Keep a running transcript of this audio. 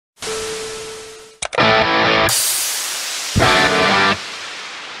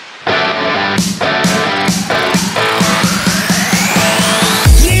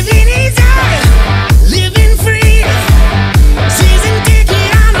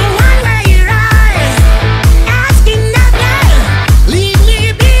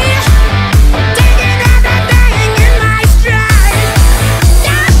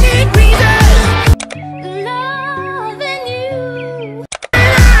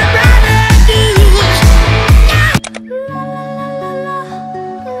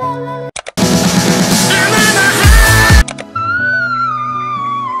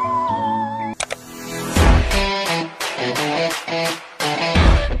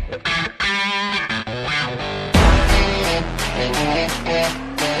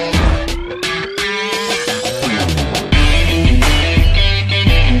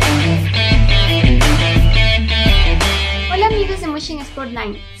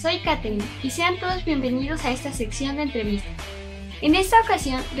Soy Katherine y sean todos bienvenidos a esta sección de entrevistas. En esta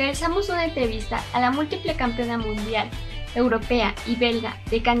ocasión realizamos una entrevista a la múltiple campeona mundial, europea y belga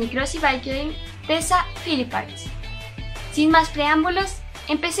de canicross y bikering, Tessa Philippaerts. Sin más preámbulos,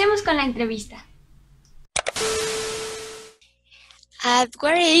 empecemos con la entrevista. At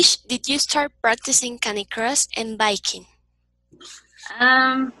what age did you start practicing canicross and biking?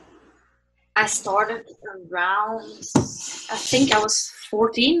 I started around, I think I was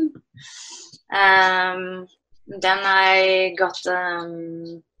 14. Then I got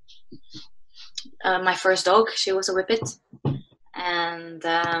my first dog. She was a whippet. And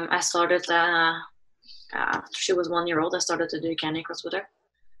I started, she was 1 year old, I started to do canicross with her.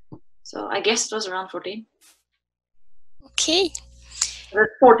 So I guess it was around 14. Okay.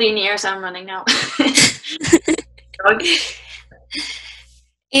 That's 14 years I'm running now.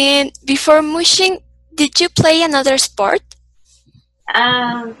 And before Mushing, did you play another sport?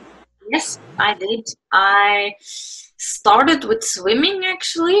 Yes, I did. I started with swimming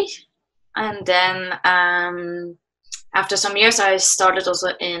actually, and then after some years I started also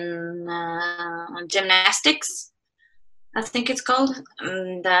in gymnastics, I think it's called,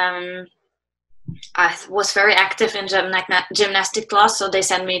 and I was very active in gymnastic class, so they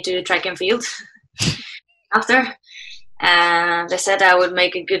sent me to track and field after. And they said I would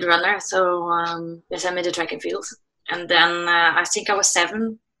make a good runner, so they sent me to track and field. And then I think I was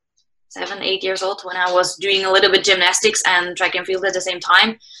 7, 8 years old when I was doing a little bit gymnastics and track and field at the same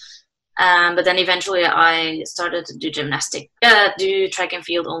time. But then eventually I started to do do track and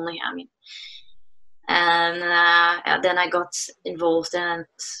field only, I mean. And then I got involved at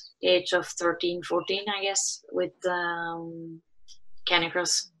the age of 13, 14, I guess, with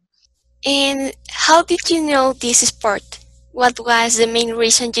canicross. And how did you know this sport? What was the main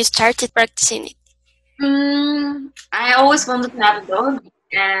reason you started practicing it? I always wanted to have a dog,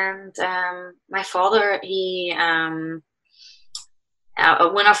 and my father, he when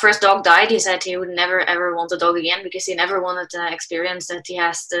our first dog died, he said he would never ever want a dog again because he never wanted to experience that he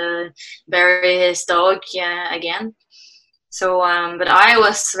has to bury his dog again. So, but I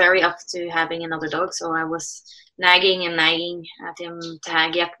was very up to having another dog, so I was nagging at him to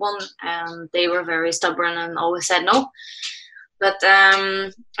get one, and they were very stubborn and always said no. But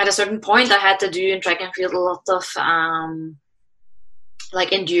at a certain point I had to do in track and field a lot of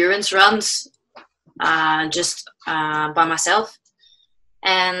like endurance runs just by myself,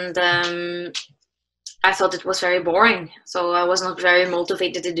 and I thought it was very boring, so I was not very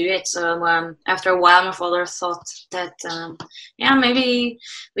motivated to do it. So after a while my father thought that yeah, maybe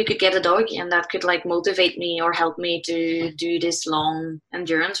we could get a dog and that could like motivate me or help me to do this long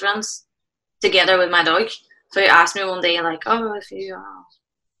endurance runs together with my dog. So he asked me one day like, oh,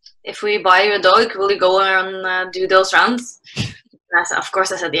 if we buy you a dog, will you go and do those runs? And of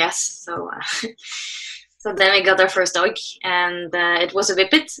course I said yes. So so then we got our first dog, and it was a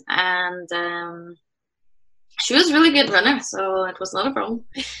whippet, and she was a really good runner, so it was not a problem.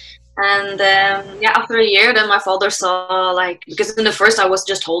 And yeah, after a year, then my father saw, like, because in the first I was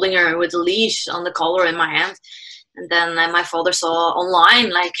just holding her with a leash on the collar in my hand, and then my father saw online,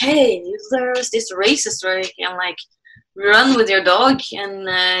 like, hey, there's this races where you can like run with your dog, and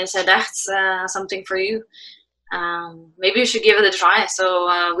he said that's something for you. Maybe you should give it a try.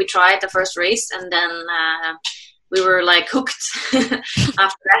 So we tried the first race, and then we were like hooked.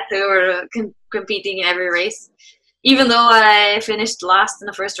 After that, we were competing in every race. Even though I finished last in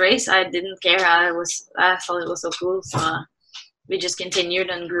the first race, I didn't care. I thought it was so cool. So we just continued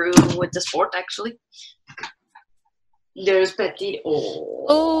and grew with the sport. Actually, there's Petty.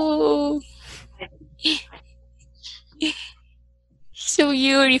 Oh, so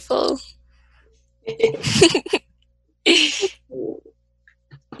beautiful.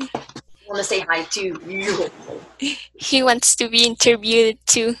 want to say hi to you. He wants to be interviewed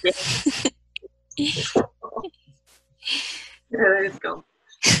too. Let's go.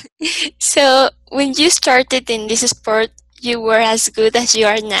 So, when you started in this sport, you were as good as you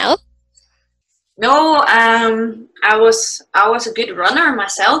are now? No, I was a good runner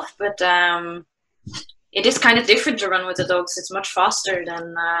myself, but it is kind of different to run with the dogs. It's much faster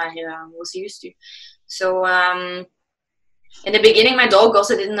than I was used to. So in the beginning, my dog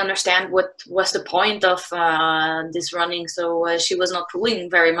also didn't understand what was the point of this running. So she was not pulling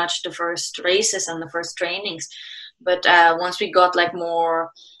very much the first races and the first trainings. But once we got like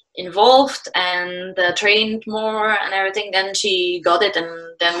more involved and trained more and everything, then she got it, and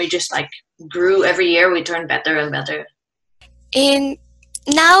then we just like grew every year. We turned better and better. And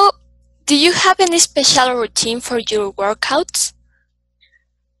now, do you have any special routine for your workouts?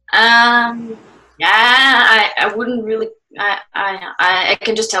 Yeah, I wouldn't really. I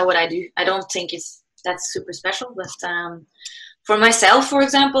can just tell what I do. I don't think that's super special, but for myself, for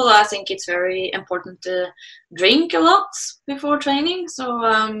example, I think it's very important to drink a lot before training. So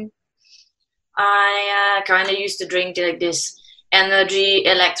I kind of used to drink like this energy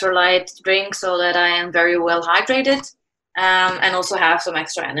electrolyte drink so that I am very well hydrated, and also have some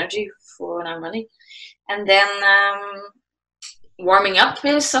extra energy for when I'm running. And then warming up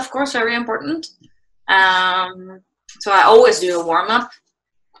is of course very important. So I always do a warm up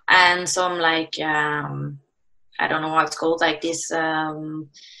and some like I don't know what it's called, like this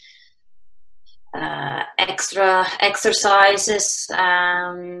extra exercises.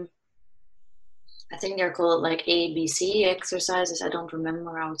 I think they're called like ABC exercises. I don't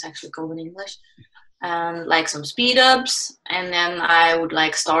remember how it's actually called in English. And like some speed ups, and then I would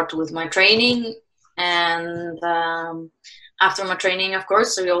like start with my training, and after my training, of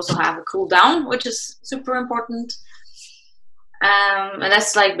course, we also have a cool down, which is super important. And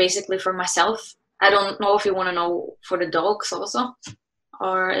that's like basically for myself. I don't know if you want to know for the dogs also,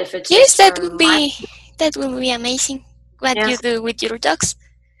 or if it's Yes, just that would be amazing. What you do with your dogs?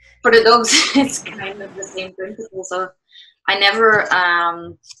 For the dogs, it's kind of the same principle. So I never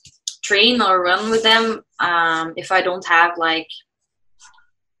train or run with them if I don't have like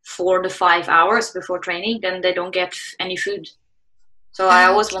 4 to 5 hours before training. Then they don't get any food. So I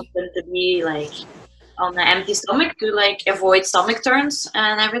always want them to be like on an empty stomach to like avoid stomach turns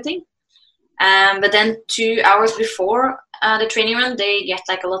and everything. But then 2 hours before the training run, they get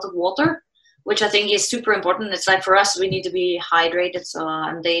like a lot of water, which I think is super important. It's like for us, we need to be hydrated. So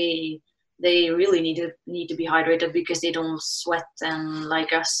and they really need to be hydrated because they don't sweat and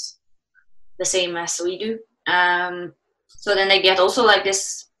like us the same as we do. So then they get also like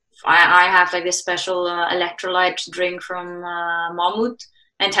this. I have like this special electrolyte drink from Mammut,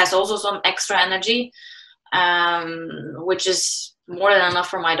 and it has also some extra energy, which is more than enough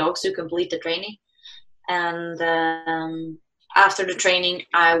for my dogs to complete the training. And after the training,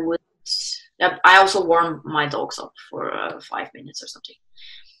 I also warm my dogs up for 5 minutes or something.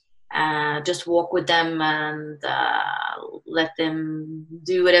 Just walk with them and let them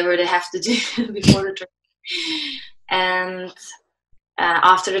do whatever they have to do before the training. And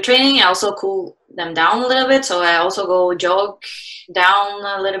after the training, I also cool them down a little bit. So I also go jog down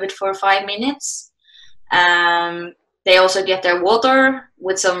a little bit for 5 minutes. They also get their water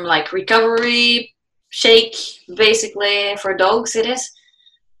with some like recovery shake, basically for dogs it is.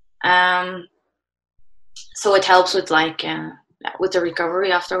 So it helps with like with the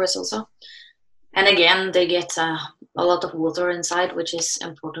recovery afterwards also. And again, they get a lot of water inside, which is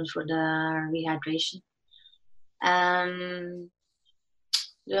important for the rehydration.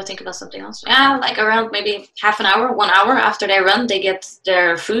 Do I think about something else? Yeah, like around maybe half an hour, 1 hour after they run, they get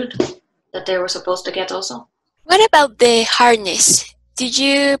their food that they were supposed to get also. What about the harness? Did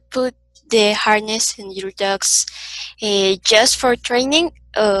you put the harness in your dogs just for training,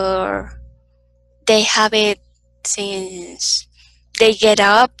 or they have it since they get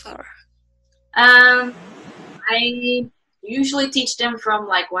up? Or I usually teach them from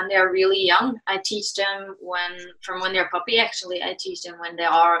like when they're really young. I teach them from when they're puppy. Actually, I teach them when they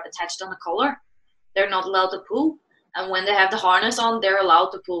are attached on a collar. They're not allowed to pull, and when they have the harness on, they're allowed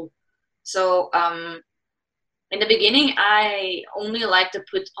to pull. So in the beginning, I only like to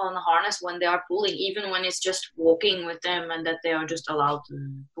put on a harness when they are pulling, even when it's just walking with them and that they are just allowed to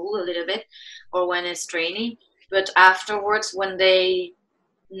pull a little bit, or when it's training. But afterwards, when they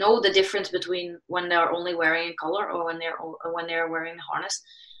know the difference between when they're only wearing a collar or when they're wearing a harness,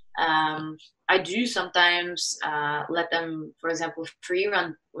 I do sometimes let them, for example, free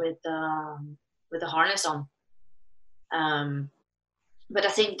run with the harness on. But I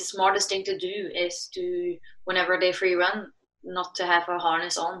think the smartest thing to do is to, whenever they free run, not to have a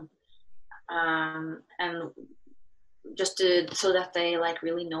harness on. and just so that they like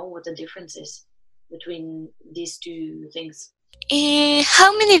really know what the difference is between these two things.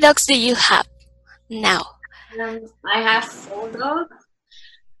 How many dogs do you have now? I have 4 dogs.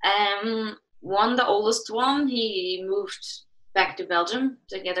 One, the oldest one, he moved back to Belgium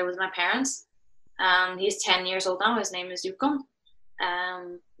together with my parents. He's 10 years old now. His name is Yukon.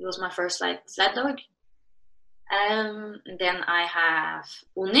 He was my first like sled dog. Then I have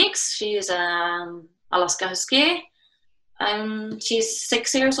Onyx. She is Alaska Husky. She's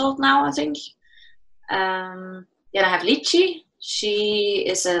 6 years old now, I think. Then I have Litchi. She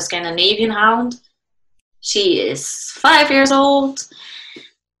is a Scandinavian hound. She is 5 years old.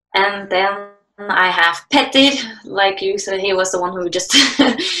 And then I have Petted, like you said, he was the one who just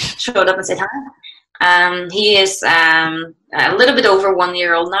showed up and said hi. He is a little bit over 1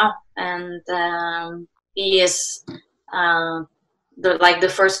 year old now, and he is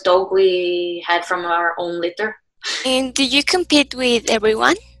the first dog we had from our own litter. And do you compete with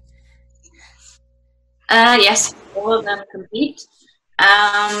everyone? Yes, all of them compete.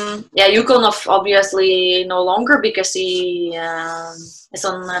 Yukon obviously no longer because he is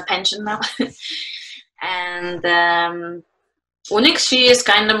on a pension now. And Onyx, she is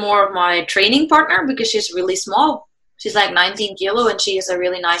kind of more of my training partner because she's really small. She's like 19 kilo and she is a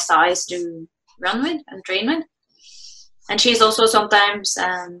really nice size to run with and train with. And she's also sometimes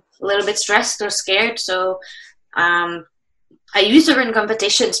a little bit stressed or scared. So I use her in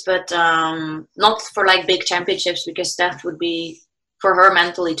competitions, but not for like big championships because that would be for her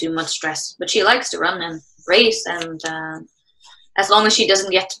mentally too much stress. But she likes to run and race, and as long as she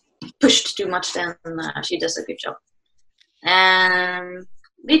doesn't get pushed too much, then she does a good job. And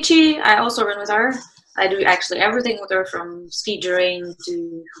Litchi, I also run with her. I do actually everything with her, from ski touring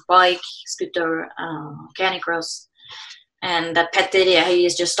to bike, scooter, canicross. And that Petted, he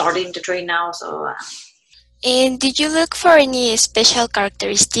is just starting to train now, so... And did you look for any special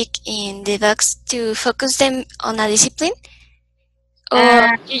characteristic in the dogs to focus them on a discipline?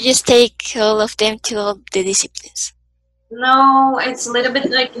 Or you just take all of them to all the disciplines? No, it's a little bit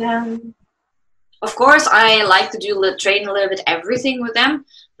like... of course, I like to train a little bit everything with them,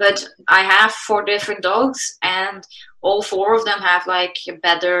 but I have 4 different dogs, and all 4 of them have like a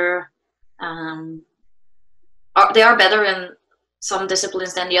better... they are better in some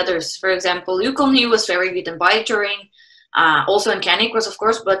disciplines than the others. For example, Yukon, he was very good in bike touring, also in canicross, of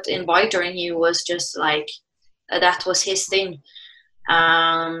course, but in bike touring he was just like, that was his thing.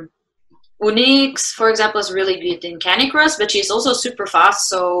 Onyx, for example, is really good in canicross, but she's also super fast,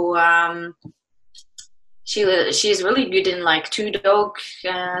 so she's really good in like 2-dog,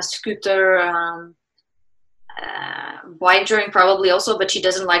 scooter, bike touring probably also, but she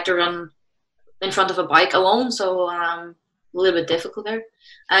doesn't like to run in front of a bike alone, so a little bit difficult there.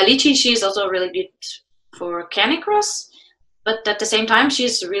 Litchi, she's also really good for canicross, but at the same time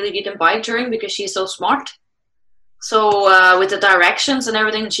she's really good in bike touring because she's so smart. So with the directions and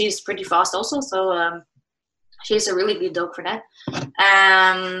everything, she's pretty fast also, so she's a really good dog for that.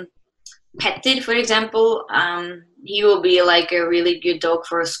 Petted, for example, he will be like a really good dog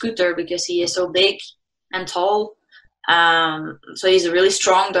for a scooter because he is so big and tall, so he's a really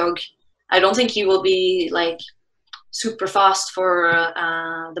strong dog. I don't think he will be like super fast for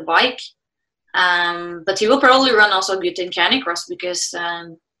the bike, but he will probably run also good in canicross because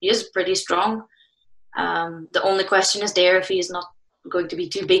he is pretty strong. The only question is there if he is not going to be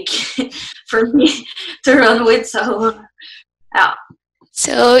too big for me to run with. So yeah.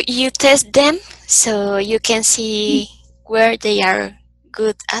 So you test them so you can see where they are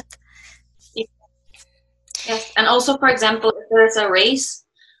good at. Yes, and also, for example, if there's a race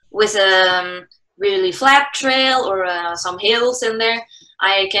with a really flat trail or some hills in there,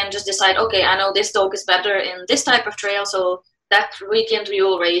 I can just decide, okay, I know this dog is better in this type of trail, so that weekend we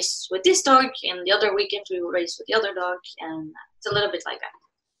will race with this dog, and the other weekend we will race with the other dog, and it's a little bit like that.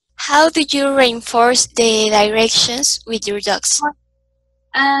 How do you reinforce the directions with your dogs?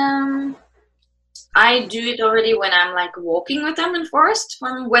 I do it already when I'm like walking with them in forest.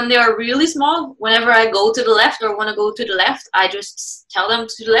 From when they are really small, whenever I go to the left or want to go to the left, I just tell them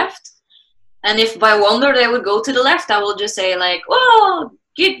to the left. And if by wonder they would go to the left, I will just say like, "Whoa,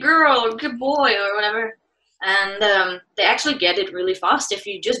 good girl, good boy," or whatever. And they actually get it really fast if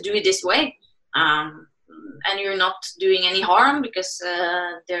you just do it this way. And you're not doing any harm because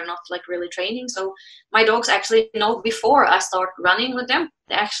they're not like really training. So my dogs actually know before I start running with them.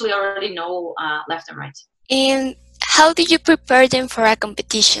 They actually already know left and right. And how do you prepare them for a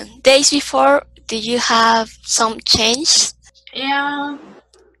competition? Days before, do you have some change? Yeah,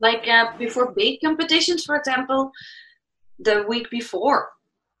 like before big competitions, for example, the week before,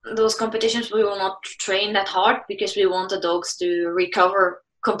 those competitions we will not train that hard because we want the dogs to recover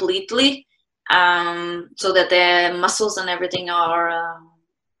completely, so that their muscles and everything are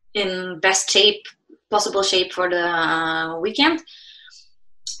in best shape, possible shape for the weekend.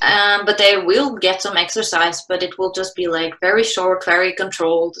 But they will get some exercise, but it will just be like very short, very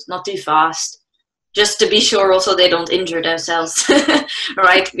controlled, not too fast, just to be sure also they don't injure themselves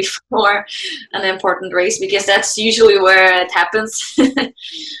right before an important race, because that's usually where it happens.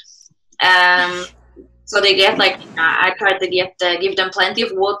 So they get like, I try to give them plenty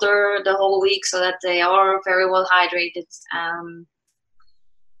of water the whole week so that they are very well hydrated.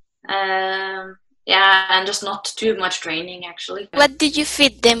 Yeah, and just not too much training actually. What do you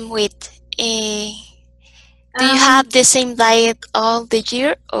feed them with? Do you have the same diet all the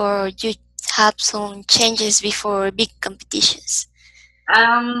year, or you have some changes before big competitions?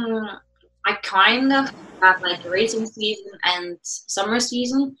 I kind of have like racing season and summer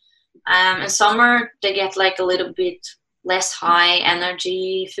season. In summer they get like a little bit less high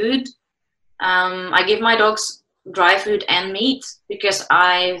energy food. I give my dogs dry food and meat because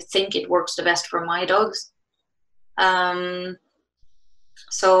I think it works the best for my dogs.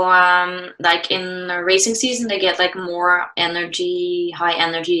 Like in the racing season, they get like more energy, high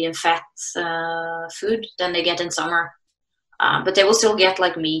energy and fat food than they get in summer. But they will still get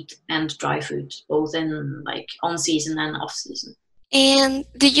like meat and dry food, both in like on season and off season. And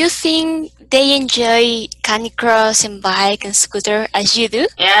do you think they enjoy canicross and bike and scooter as you do?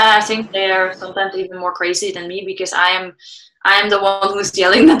 Yeah, I think they are sometimes even more crazy than me because I am the one who's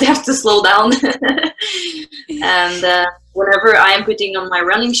yelling that they have to slow down. And whenever I am putting on my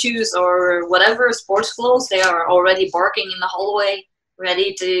running shoes or whatever sports clothes, they are already barking in the hallway,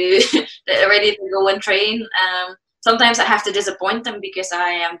 ready to go and train. Sometimes I have to disappoint them because I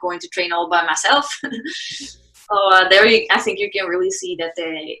am going to train all by myself. So I think you can really see that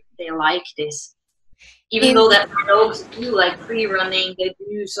they like this. Even though that my dogs do like free running, they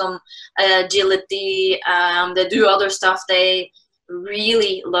do some agility, they do other stuff. They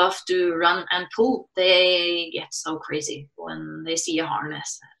really love to run and pull. They get so crazy when they see a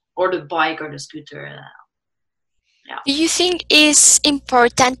harness or the bike or the scooter. Yeah. Do you think it's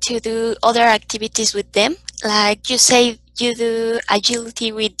important to do other activities with them? Like you say, you do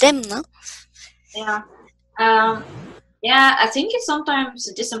agility with them, no? Yeah. Yeah, I think it's sometimes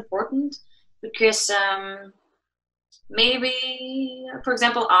it is important because maybe, for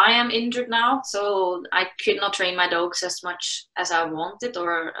example, I am injured now, so I could not train my dogs as much as I wanted,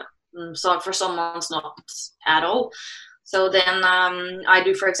 or so for some months not at all. So then I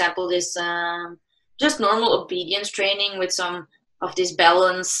do, for example, this just normal obedience training with some of these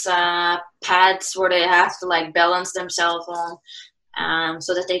balance pads where they have to like balance themselves on.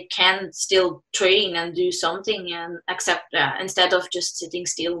 So that they can still train and do something and instead of just sitting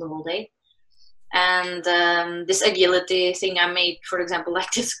still the whole day. And this agility thing I made, for example, like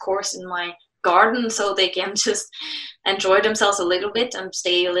this course in my garden so they can just enjoy themselves a little bit and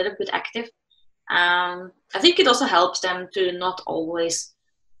stay a little bit active. I think it also helps them to not always,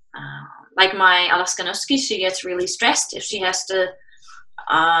 like my Alaskan Husky, she gets really stressed if she has to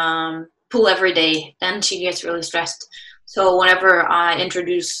pull every day, then she gets really stressed. So whenever I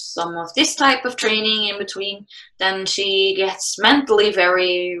introduce some of this type of training in between, then she gets mentally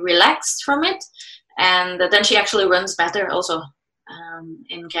very relaxed from it. And then she actually runs better also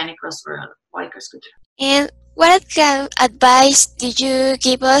in canicross or bike or scooter. And what advice did you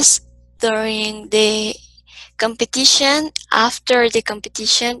give us during the competition, after the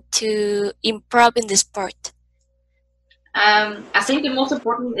competition, to improve in the sport? I think the most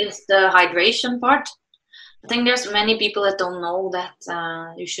important is the hydration part. I think there's many people that don't know that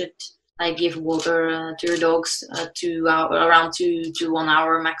you should like give water to your dogs around 2 to 1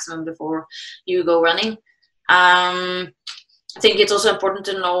 hour maximum before you go running. I think it's also important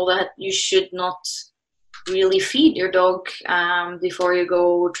to know that you should not really feed your dog before you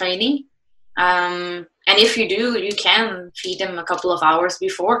go training. And if you do, you can feed them a couple of hours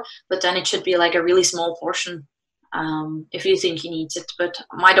before, but then it should be like a really small portion. If you think he needs it. But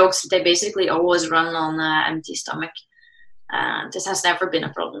my dogs, they basically always run on an empty stomach. This has never been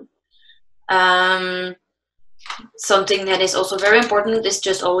a problem. Something that is also very important is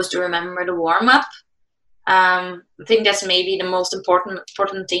just always to remember the warm-up. I think that's maybe the most important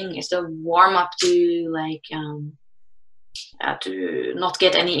thing is the warm-up to like to not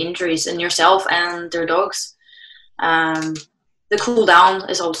get any injuries in yourself and their dogs. The cool down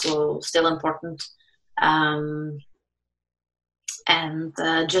is also still important. And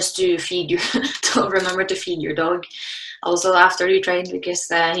just to feed remember to feed your dog also after you train, because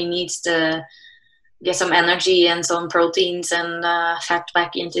he needs the get some energy and some proteins and fat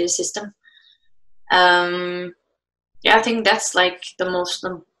back into the system. Yeah, I think that's like the most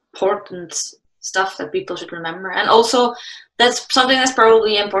important stuff that people should remember. And also, that's something that's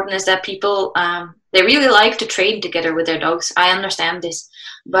probably important, is that people, they really like to train together with their dogs. I understand this,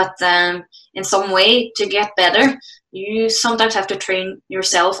 but in some way, to get better, you sometimes have to train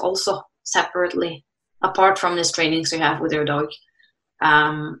yourself also separately, apart from these trainings you have with your dog.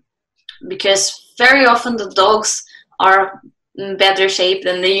 Because very often the dogs are in better shape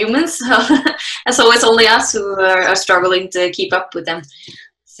than the humans, and so it's only us who are struggling to keep up with them.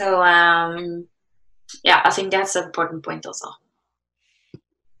 So yeah, I think that's an important point also.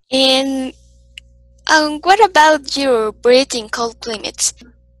 And what about your breeding cold climates?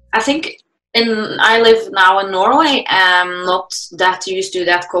 I think I live now in Norway. I'm not that used to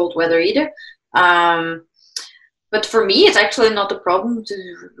that cold weather either. But for me, it's actually not a problem to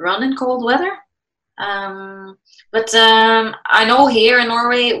run in cold weather. But I know here in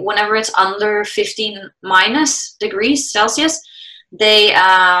Norway, whenever it's under 15 minus degrees Celsius, they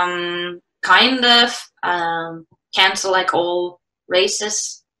kind of cancel like all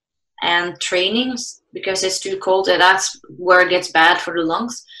races and trainings because it's too cold. And that's where it gets bad for the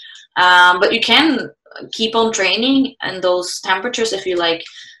lungs. But you can keep on training in those temperatures if you like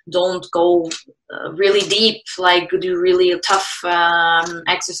don't go really deep, like do really tough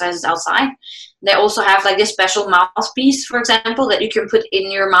exercises outside. They also have like this special mouthpiece, for example, that you can put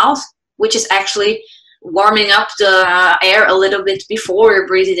in your mouth, which is actually warming up the air a little bit before you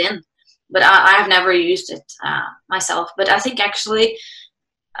breathe it in. But I have never used it myself. But I think actually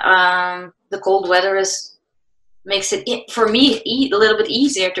the cold weather makes it, for me, a little bit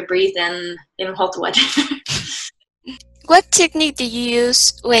easier to breathe than in hot weather. What technique do you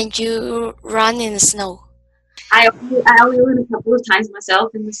use when you run in the snow? I only went a couple of times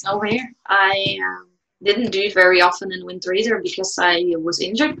myself in the snow here. I didn't do it very often in winter either because I was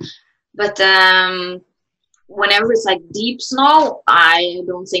injured. But whenever it's like deep snow, I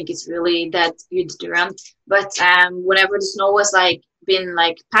don't think it's really that good to run. But whenever the snow was like been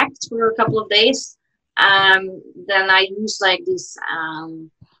like packed for a couple of days, then I use like this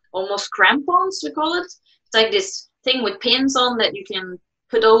almost crampons, we call it. It's like this thing with pins on that you can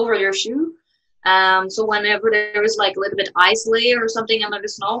put over your shoe. So whenever there is like a little bit ice layer or something under the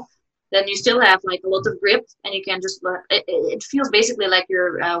snow, then you still have like a lot of grip, and you can just it feels basically like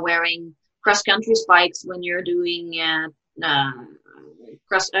you're wearing cross-country spikes when you're doing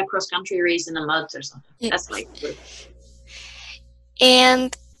cross-country race in the mud or something. Yeah. That's like good.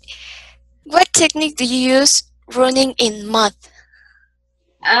 And what technique do you use running in mud?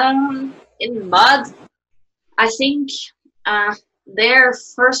 In mud, I think there,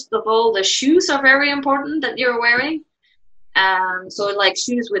 first of all, the shoes are very important that you're wearing. So like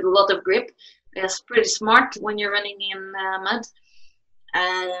shoes with a lot of grip. That's pretty smart when you're running in mud.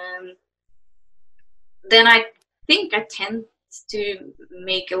 Then I think I tend to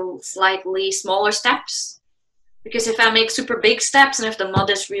make a slightly smaller steps, because if I make super big steps and if the mud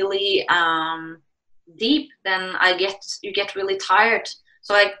is really deep, then you get really tired.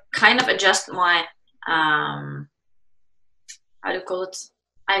 So I kind of adjust my how do you call it?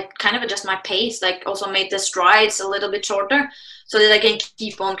 I kind of adjust my pace, like also made the strides a little bit shorter so that I can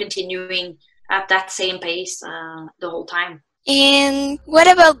keep on continuing at that same pace the whole time. And what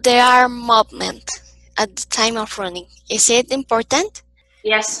about the arm movement at the time of running? Is it important?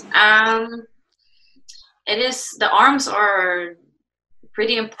 Yes, it is. The arms are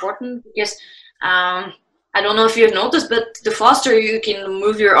pretty important because I don't know if you've noticed, but the faster you can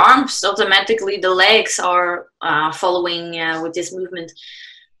move your arms, automatically the legs are following with this movement.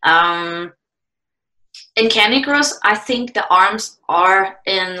 In canicross, I think the arms are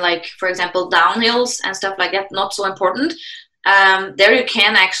in, like, for example, downhills and stuff like that, not so important. There you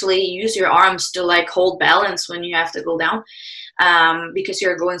can actually use your arms to like hold balance when you have to go down, because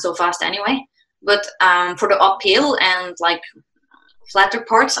you're going so fast anyway. But for the uphill and like flatter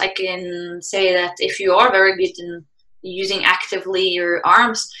parts, I can say that if you are very good in using actively your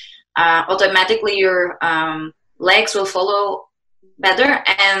arms, automatically your legs will follow better,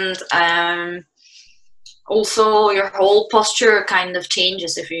 and also your whole posture kind of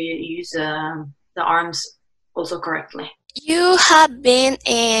changes if you use the arms also correctly. You have been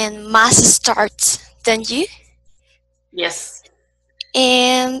in mass starts, don't you? Yes.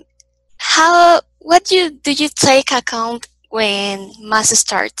 And what do you take account when mass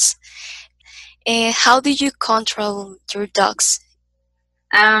starts? And how do you control your dogs?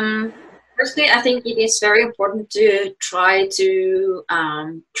 For Firstly, I think it is very important to try to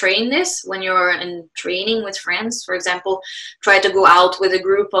train this when you're in training with friends. For example, try to go out with a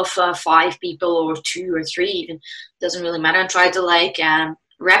group of 5 people or 2 or 3 even, doesn't really matter, and try to like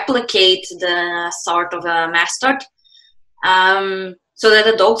replicate the start of a mass start, so that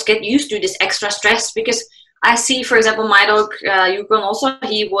the dogs get used to this extra stress. Because I see, for example, my dog Yukon also,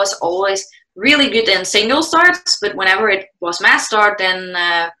 he was always really good in single starts, but whenever it was mass start, then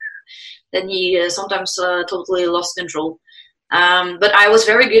he sometimes totally lost control. But I was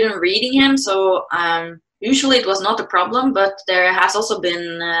very good in reading him, so usually it was not a problem, but there has also been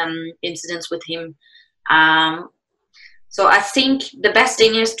incidents with him. So I think the best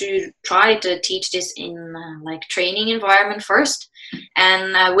thing is to try to teach this in like training environment first,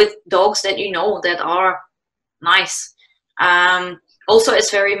 and with dogs that you know that are nice. Also,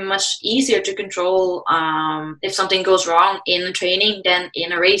 it's very much easier to control if something goes wrong in training than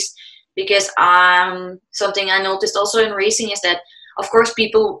in a race. Because something I noticed also in racing is that, of course,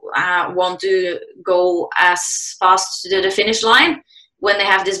 people want to go as fast to the finish line when they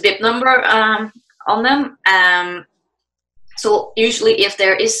have this bib number on them. So usually if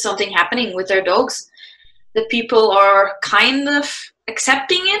there is something happening with their dogs, the people are kind of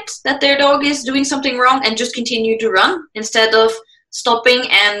accepting it, that their dog is doing something wrong, and just continue to run instead of stopping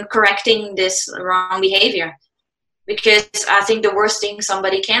and correcting this wrong behavior. Because I think the worst thing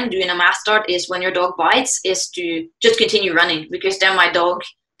somebody can do in a mass start is when your dog bites is to just continue running. Because then my dog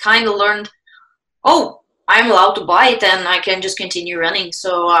kind of learned, oh, I'm allowed to bite and I can just continue running.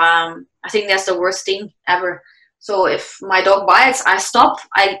 So I think that's the worst thing ever. So if my dog bites, I stop,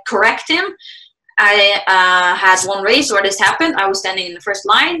 I correct him. I had one race where this happened. I was standing in the first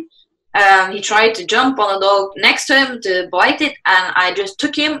line. He tried to jump on a dog next to him to bite it, and I just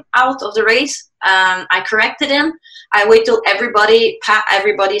took him out of the race. I corrected him. I waited till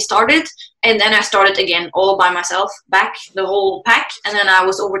everybody started, and then I started again all by myself, back the whole pack, and then I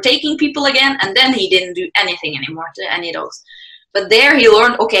was overtaking people again, and then he didn't do anything anymore to any dogs. But there he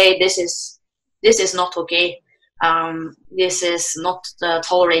learned, okay, this is not okay. This is not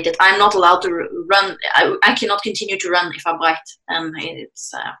tolerated. I'm not allowed to run. I cannot continue to run if I bite, and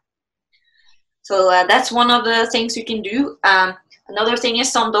it's. So that's one of the things you can do. Another thing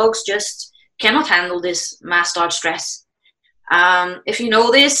is some dogs just cannot handle this mass start stress. If you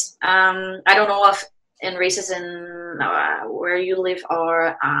know this, I don't know if in races in where you live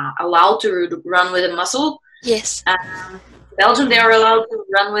are allowed to run with a muzzle. Yes. Belgium, they are allowed to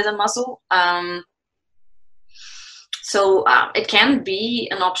run with a muzzle. So it can be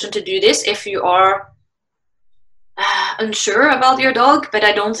an option to do this if you are unsure about your dog, but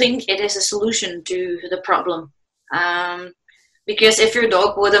I don't think it is a solution to the problem. Because if your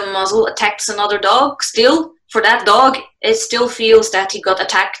dog with a muzzle attacks another dog, still, for that dog, it still feels that he got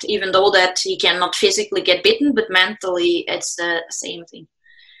attacked, even though that he cannot physically get bitten, but mentally it's the same thing.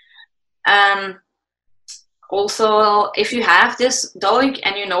 Also, if you have this dog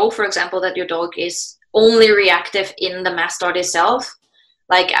and you know, for example, that your dog is only reactive in the mass start itself,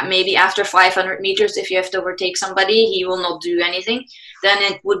 like maybe after 500 meters, if you have to overtake somebody, he will not do anything, then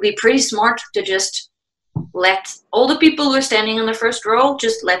it would be pretty smart to just let all the people who are standing in the first row,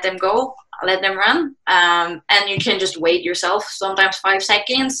 just let them go, let them run, and you can just wait yourself, sometimes 5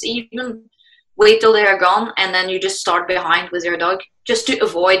 seconds, even wait till they are gone, and then you just start behind with your dog, just to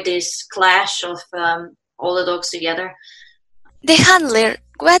avoid this clash of all the dogs together. The handler,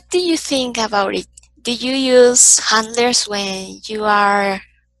 what do you think about it? Do you use handlers when you are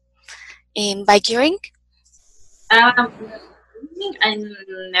in biking? I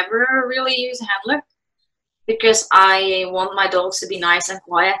never really use a handler because I want my dogs to be nice and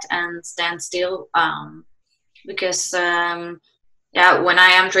quiet and stand still. Because yeah, when I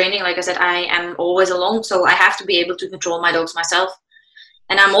am training, like I said, I am always alone, so I have to be able to control my dogs myself.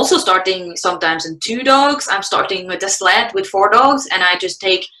 And I'm also starting sometimes in 2 dogs. I'm starting with a sled with 4 dogs, and I just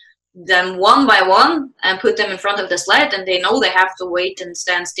take them one by one and put them in front of the sled, and they know they have to wait and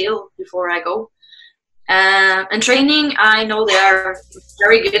stand still before I go. And training, I know they are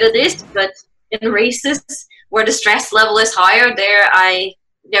very good at this, but in races where the stress level is higher, there I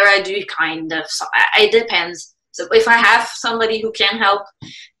do kind of. So it depends. So if I have somebody who can help,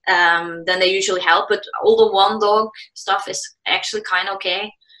 then they usually help. But all the 1 dog stuff is actually kind of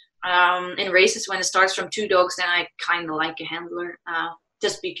okay. In races, when it starts from 2 dogs, then I kind of like a handler.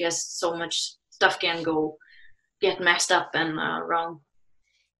 Just because so much stuff can get messed up and wrong.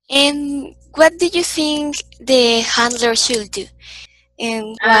 And what do you think the handler should do?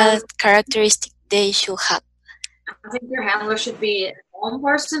 And what characteristic they should have? I think your handler should be a calm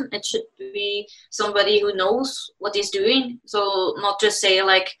person. It should be somebody who knows what he's doing. So not just say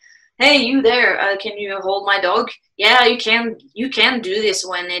like, hey, you there, can you hold my dog? Yeah, you can do this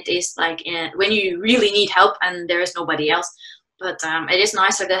when it is like when you really need help and there is nobody else. But it is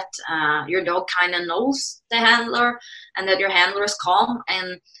nicer that your dog kind of knows the handler, and that your handler is calm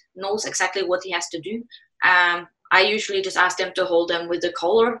and knows exactly what he has to do. I usually just ask them to hold them with the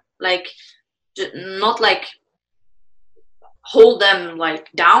collar, like not like hold them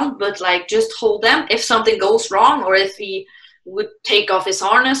like down, but like just hold them if something goes wrong, or if he would take off his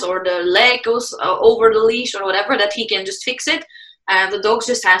harness or the leg goes over the leash or whatever, that he can just fix it. And the dog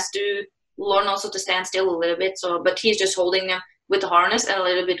just has to learn also to stand still a little bit. So, but he's just holding them with the harness and a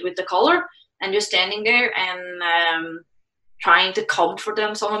little bit with the collar, and just standing there and trying to comfort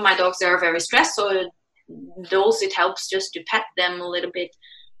them. Some of my dogs, they are very stressed, so those it helps just to pet them a little bit.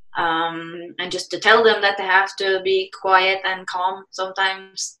 And just to tell them that they have to be quiet and calm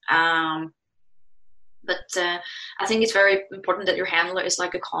sometimes. But I think it's very important that your handler is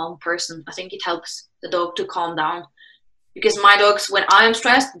like a calm person. I think it helps the dog to calm down. Because my dogs, when I am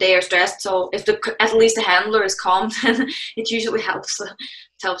stressed, they are stressed. So if at least the handler is calm, then it usually helps. It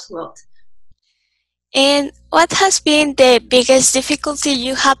helps a lot. And what has been the biggest difficulty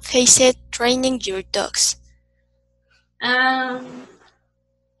you have faced training your dogs?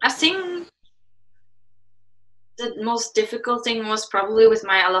 I think the most difficult thing was probably with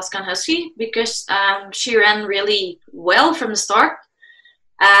my Alaskan Husky, because she ran really well from the start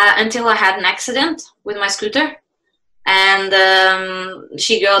until I had an accident with my scooter. And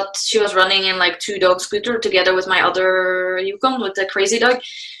she was running in like 2-dog scooter together with my other Yukon, with the crazy dog.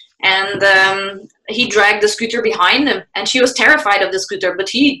 And he dragged the scooter behind him, and she was terrified of the scooter, but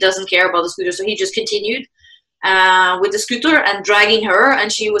he doesn't care about the scooter, so he just continued with the scooter and dragging her,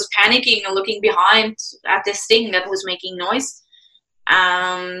 and she was panicking and looking behind at this thing that was making noise.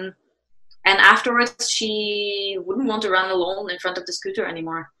 And afterwards, she wouldn't want to run alone in front of the scooter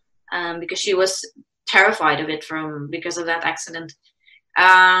anymore, because she was terrified of it because of that accident.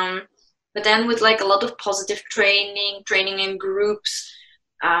 But then with like a lot of positive training in groups,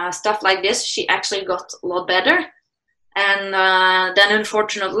 stuff like this, she actually got a lot better. And then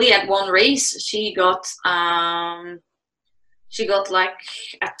unfortunately at one race she got like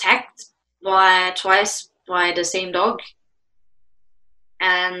attacked twice by the same dog.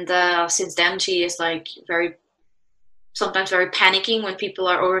 And since then she is like sometimes very panicking when people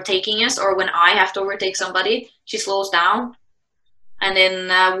are overtaking us, or when I have to overtake somebody, she slows down. And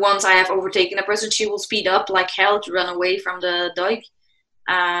then once I have overtaken a person, she will speed up like hell to run away from the dog,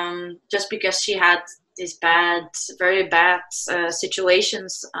 just because she had these very bad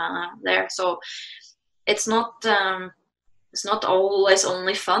situations there. So it's not always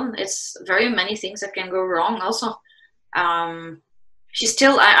only fun. It's very many things that can go wrong also. She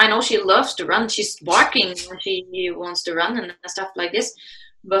still, I know she loves to run. She's barking when she wants to run and stuff like this.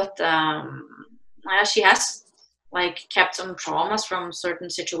 But she has like kept some traumas from certain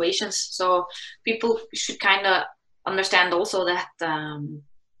situations. So people should kind of understand also that,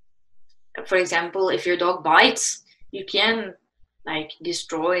 for example, if your dog bites, you can like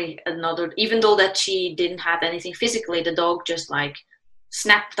destroy another, even though that she didn't have anything physically, the dog just like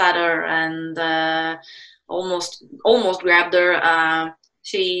snapped at her and almost grabbed her.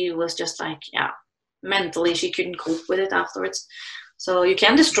 She was just like, mentally she couldn't cope with it afterwards. So you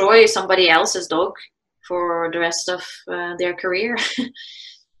can destroy somebody else's dog for the rest of their career.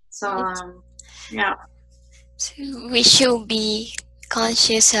 So So we should be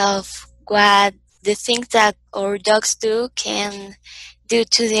conscious of what the things that our dogs do can do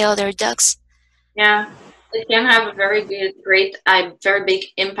to the other dogs. Yeah, it can have a very very big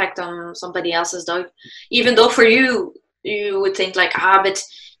impact on somebody else's dog. Even though for you would think like, but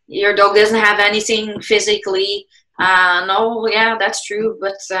your dog doesn't have anything physically. No, yeah, that's true.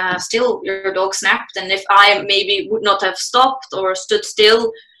 But still, your dog snapped. And if I maybe would not have stopped or stood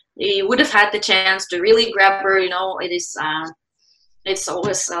still, he would have had the chance to really grab her. It is. It's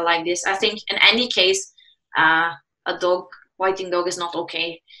always like this. I think in any case, a biting dog is not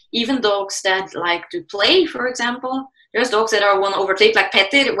okay. Even dogs that like to play, for example, there's dogs that want to overtake, like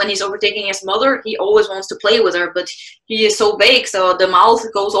Petter. When he's overtaking his mother, he always wants to play with her, but he is so big, so the mouth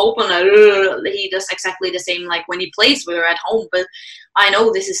goes open. He does exactly the same like when he plays with her at home. But I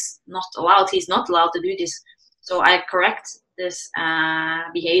know this is not allowed. He's not allowed to do this. So I correct this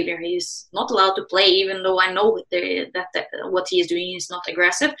behavior. He's not allowed to play, even though I know that what he is doing is not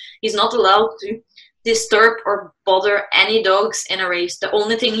aggressive. He's not allowed to disturb or bother any dogs in a race. The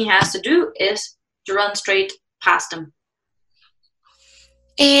only thing he has to do is to run straight past them.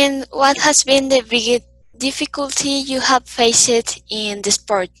 And what has been the biggest difficulty you have faced in the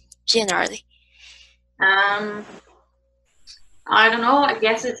sport generally? I don't know. I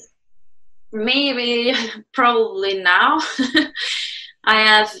guess it's Maybe, probably now. I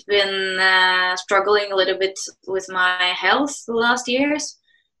have been struggling a little bit with my health the last years,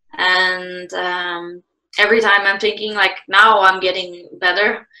 and every time I'm thinking like now I'm getting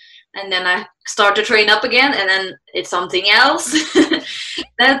better, and then I start to train up again, and then it's something else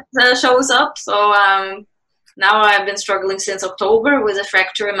that shows up. So now I've been struggling since October with a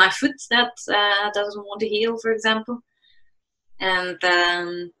fracture in my foot that doesn't want to heal, for example. And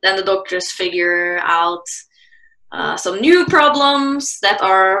then the doctors figure out some new problems that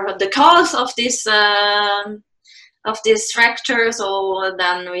are the cause of this fracture. So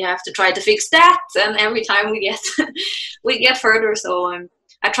then we have to try to fix that, and every time we get we get further. So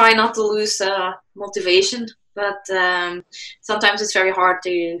I try not to lose motivation, but sometimes it's very hard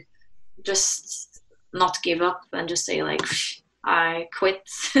to just not give up and just say like I quit.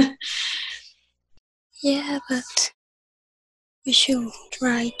 Yeah, but we should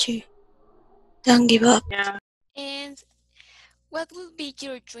try to don't give up. Yeah. And what would be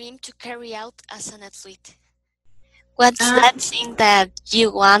your dream to carry out as an athlete? What's that thing that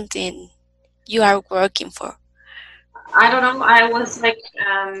you want and you are working for? I don't know. I was like,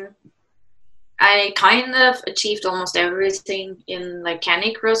 I kind of achieved almost everything in like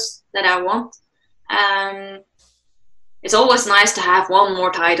canicross that I want. It's always nice to have one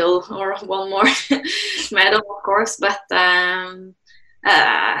more title or one more medal, of course, but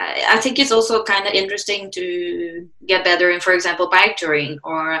I think it's also kind of interesting to get better in, for example, bike touring,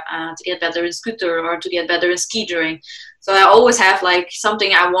 or to get better in scooter, or to get better in ski touring. So I always have like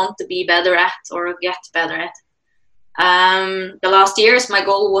something I want to be better at or get better at. The last years, my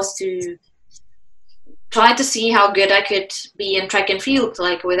goal was to try to see how good I could be in track and field,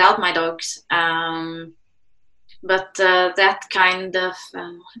 like without my dogs. But that kind of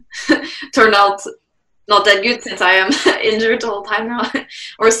turned out not that good, since I am injured all the time now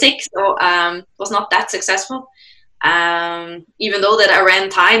or sick, so was not that successful. Even though that I ran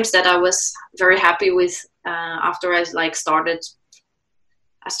times that I was very happy with after I started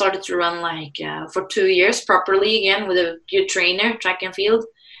to run like for 2 years properly again with a good trainer, track and field,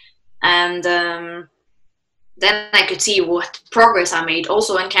 and then I could see what progress I made.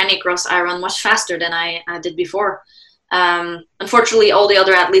 Also in canicross, I run much faster than I did before. Unfortunately, all the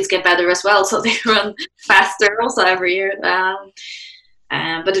other athletes get better as well, so they run faster also every year.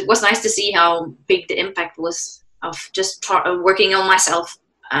 But it was nice to see how big the impact was of just working on myself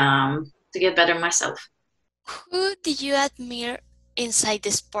to get better myself. Who do you admire inside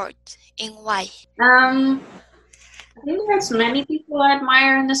the sport, and why? I think there's many people I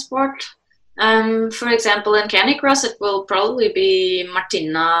admire in the sport. For example, in canicross, it will probably be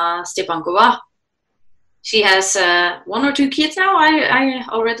Martina Stepankova. She has 1 or 2 kids now. I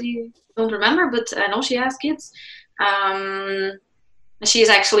already don't remember, but I know she has kids. She's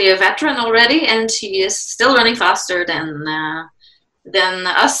actually a veteran already, and she is still running faster than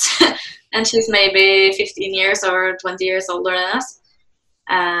us. And she's maybe 15 years or 20 years older than us.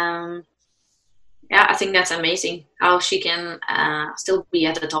 Yeah, I think that's amazing how she can still be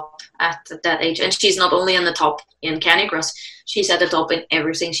at the top at that age. And she's not only on the top in canicross, she's at the top in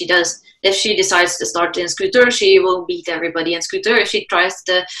everything she does. If she decides to start in scooter, she will beat everybody in scooter. If she tries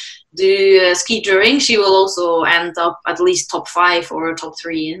to do ski touring, she will also end up at least top 5 or top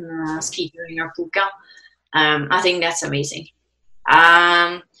 3 in ski touring or pulka. I think that's amazing.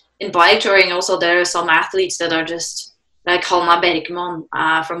 In bike touring also, there are some athletes that are just like Hanna Bergman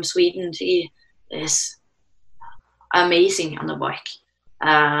from Sweden. She is amazing on the bike.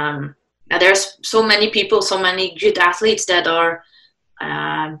 There's so many people, so many good athletes that are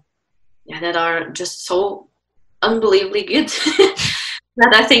just so unbelievably good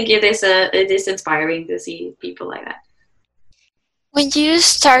that I think it is inspiring to see people like that. When you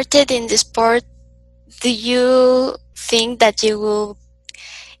started in the sport, do you think that you will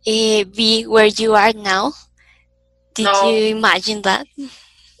be where you are now? Did you imagine that?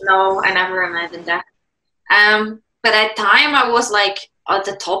 No, I never imagined that. But at the time, I was like at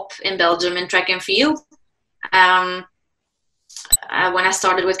the top in Belgium in track and field when I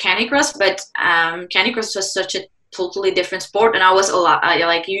started with canicross. But canicross was such a totally different sport, and I was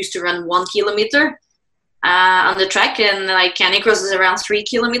used to run 1 kilometer on the track, and like canicross is around 3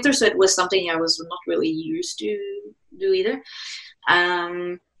 kilometers, so it was something I was not really used to do either.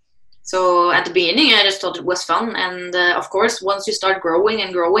 So at the beginning, I just thought it was fun, and of course, once you start growing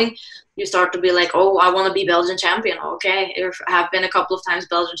and growing, you start to be like, oh, I want to be Belgian champion. Okay, I have been a couple of times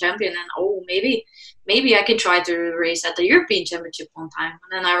Belgian champion, and oh, maybe I can try to race at the European Championship one time.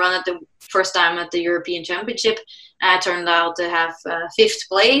 And then I ran at the first time at the European Championship, and I turned out to have 5th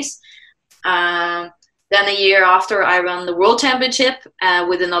place. Then a year after, I ran the world championship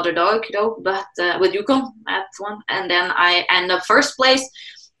with another dog, but with Yukon at one, and then I end up first place,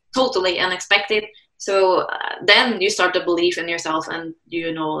 totally unexpected. So then you start to believe in yourself, and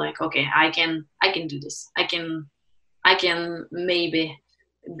like, okay, I can do this. I can maybe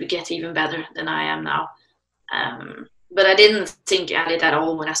get even better than I am now. But I didn't think at it at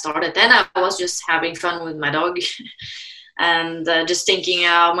all when I started. Then I was just having fun with my dog. And just thinking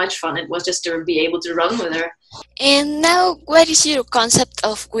how much fun it was just to be able to run with her. And now, what is your concept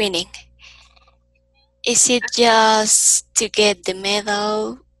of winning? Is it just to get the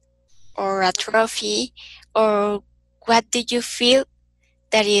medal or a trophy, or what do you feel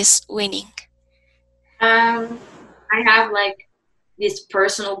that is winning? I have like these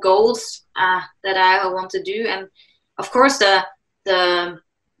personal goals that I want to do, and of course the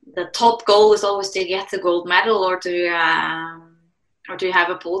top goal is always to get the gold medal or to have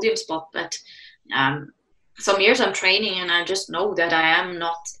a podium spot. But some years I'm training and I just know that I am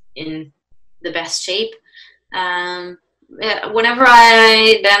not in the best shape. Whenever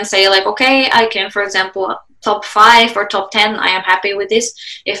I then say like, okay, I can, for example, top 5 or top 10, I am happy with this.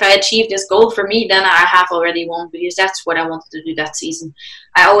 If I achieve this goal, for me, then I have already won, because that's what I wanted to do that season.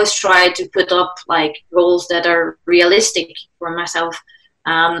 I always try to put up like goals that are realistic for myself.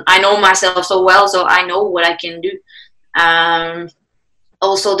 I know myself so well, so I know what I can do.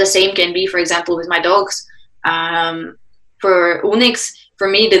 Also, the same can be, for example, with my dogs. For Onyx, for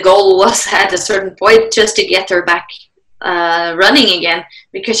me, the goal was at a certain point just to get her back running again,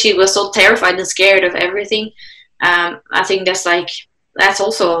 because she was so terrified and scared of everything. I think that's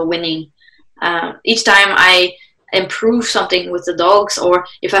also a winning. Each time I improve something with the dogs, or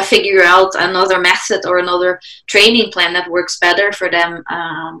if I figure out another method or another training plan that works better for them,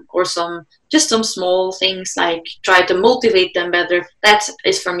 or some small things like try to motivate them better, that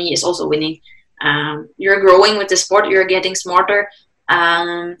is for me is also winning. You're growing with the sport, you're getting smarter,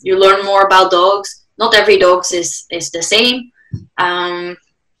 you learn more about dogs. Not every dog is the same. I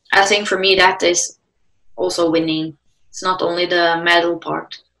think for me that is also winning. It's not only the medal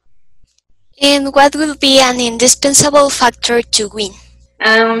part. And what will be an indispensable factor to win?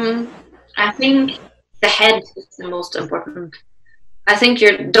 I think the head is the most important. I think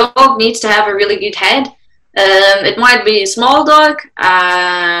your dog needs to have a really good head. It might be a small dog,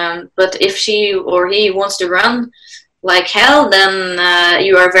 but if she or he wants to run like hell, then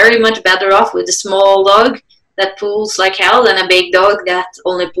you are very much better off with a small dog that pulls like hell than a big dog that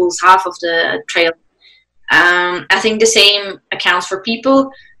only pulls half of the trail. I think the same accounts for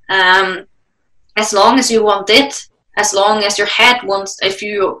people. As long as you want it, as long as your head wants, as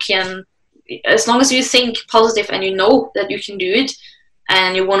long as you think positive and you know that you can do it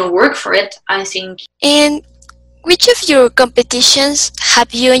and you want to work for it, I think. And which of your competitions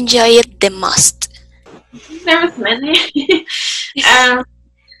have you enjoyed the most? There's many.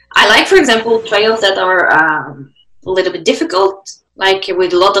 I like, for example, trails that are a little bit difficult, like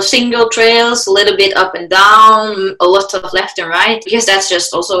with a lot of single trails, a little bit up and down, a lot of left and right, because that's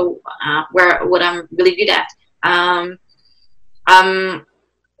just also what I'm really good at. I'm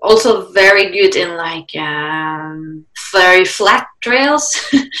also very good in like very flat trails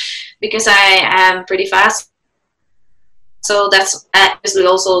because I am pretty fast. So that's actually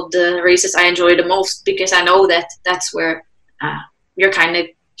also the races I enjoy the most, because I know that that's where you're kind of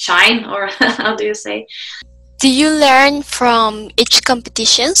shine, or how do you say? Do you learn from each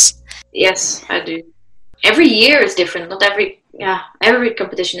competitions? Yes, I do. Every year is different. Not every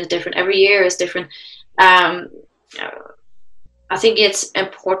competition is different. Every year is different. I think it's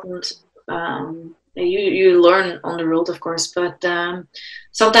important. You learn on the road, of course, but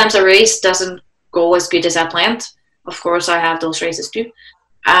sometimes a race doesn't go as good as I planned. Of course, I have those races too.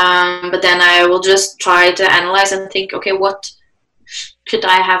 But then I will just try to analyze and think, okay, what could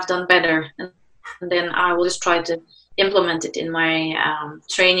I have done better? And then I will just try to implement it in my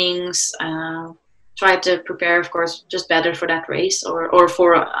trainings, try to prepare, of course, just better for that race or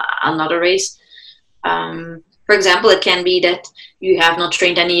for another race. For example, it can be that you have not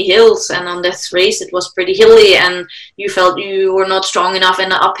trained any hills, and on this race it was pretty hilly and you felt you were not strong enough in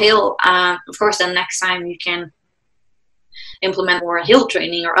the uphill. Of course, then next time you can implement more hill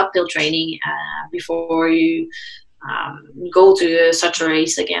training or uphill training before you go to such a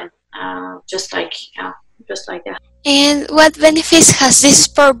race again. Just like that. And what benefits has this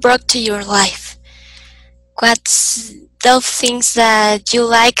sport brought to your life? What's the things that you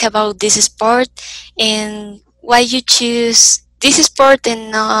like about this sport, and why you choose this sport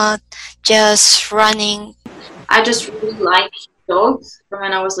and not just running? I just really like dogs from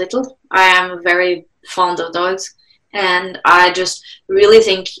when I was little. I am very fond of dogs, and I just really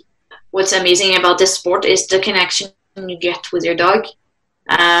think what's amazing about this sport is the connection you get with your dog.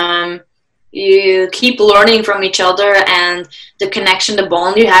 You keep learning from each other, and the connection, the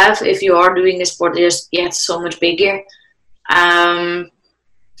bond you have if you are doing this sport just gets so much bigger.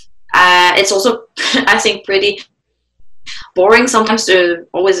 It's also, I think, pretty boring sometimes to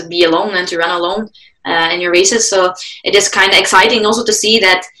always be alone and to run alone in your races. So it is kind of exciting also to see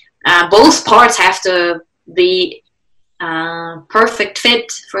that both parts have to be perfect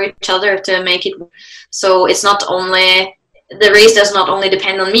fit for each other to make it. So it's not only, the race does not only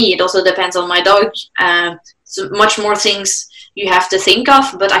depend on me, it also depends on my dog. So much more things you have to think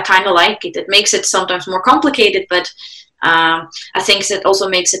of, but I kind of like it. It makes it sometimes more complicated, but I think it also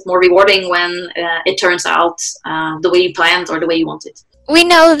makes it more rewarding when it turns out the way you planned or the way you want it. We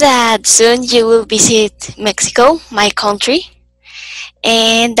know that soon you will visit Mexico, my country,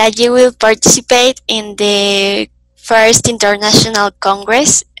 and that you will participate in the first International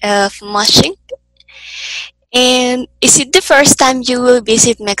Congress of Mushing. And is it the first time you will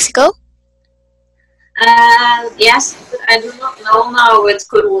visit Mexico? Yes, I do not know now with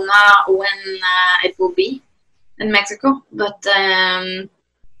Corona when it will be in Mexico, but yeah,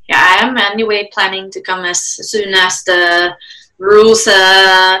 I am anyway planning to come as soon as the rules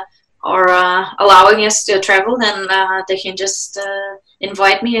are allowing us to travel. Then they can just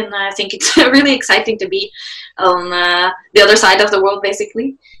invite me, and I think it's really exciting to be on the other side of the world,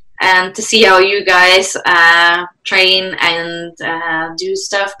 basically, and to see how you guys train and do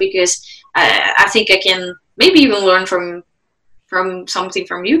stuff, because I think I can maybe even learn from something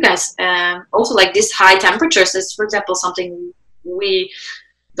from you guys. Also, like this high temperatures is, for example, something we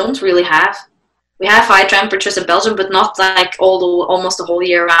don't really have. We have high temperatures in Belgium, but not like almost the whole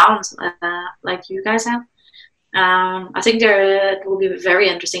year round, like you guys have. I think it will be very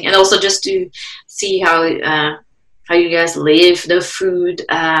interesting, and also just to see how you guys live, the food,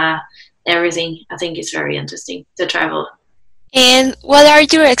 everything. I think it's very interesting to travel. And what are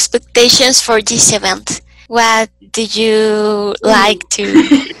your expectations for this event? What do you like to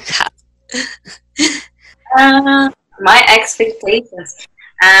have? My expectations.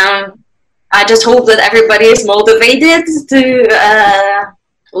 I just hope that everybody is motivated to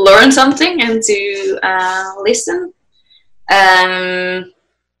learn something and to listen.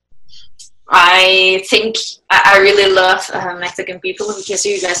 I think I really love Mexican people, because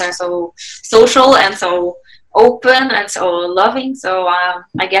you guys are so social and so open and so loving. So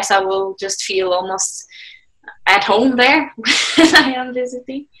I guess I will just feel almost at home there when I am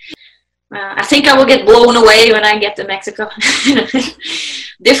visiting. I think I will get blown away when I get to Mexico.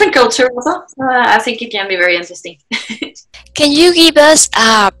 Different culture also. I think it can be very interesting. Can you give us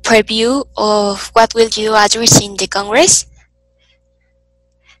a preview of what will you address in the Congress?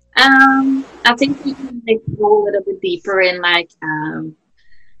 I think we can go a little bit deeper in like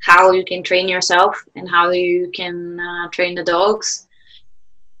how you can train yourself and how you can train the dogs.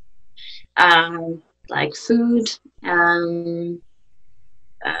 Like food.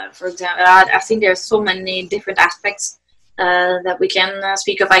 For example, I think there's so many different aspects that we can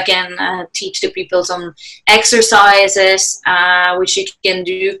speak of. I can teach the people some exercises which you can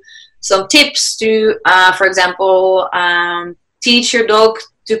do, some tips to, for example, teach your dog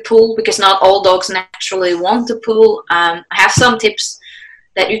to pull, because not all dogs naturally want to pull. I have some tips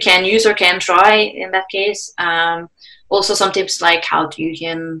that you can use or can try in that case. Also some tips like how you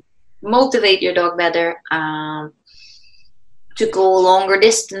can motivate your dog better to go longer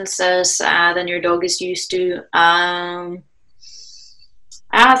distances than your dog is used to.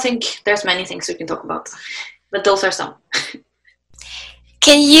 I think there's many things we can talk about, but those are some.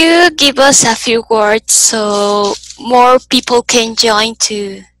 Can you give us a few words so more people can join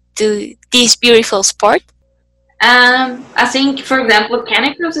to do this beautiful sport? I think, for example,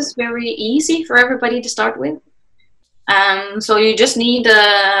 canicross is very easy for everybody to start with. So you just need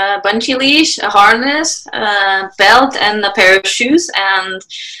a bungee leash, a harness, a belt, and a pair of shoes. And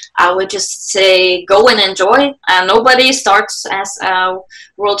I would just say go and enjoy. Nobody starts as a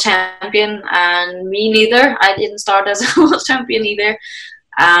world champion, and me neither. I didn't start as a world champion either.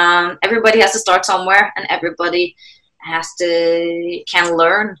 Everybody has to start somewhere, and everybody can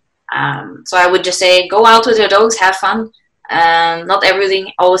learn. So I would just say go out with your dogs, have fun. Not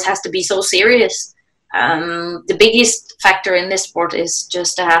everything always has to be so serious. The biggest factor in this sport is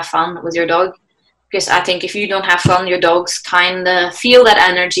just to have fun with your dog, because I think if you don't have fun, your dogs kind of feel that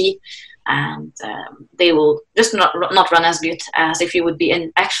energy, and they will just not run as good as if you would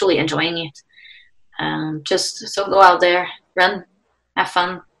be actually enjoying it. Just so go out there, run, have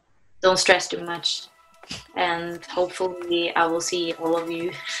fun, don't stress too much. and hopefully I will see all of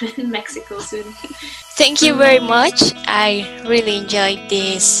you in Mexico soon. Thank you very much. I really enjoyed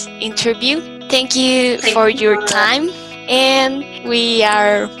this interview. Thank you for your time, and we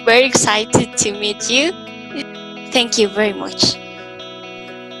are very excited to meet you. Thank you very much.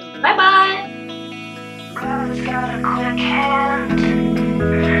 Bye bye.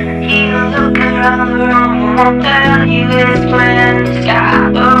 You look around the room, won't tell you his plans.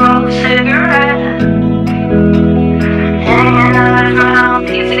 Got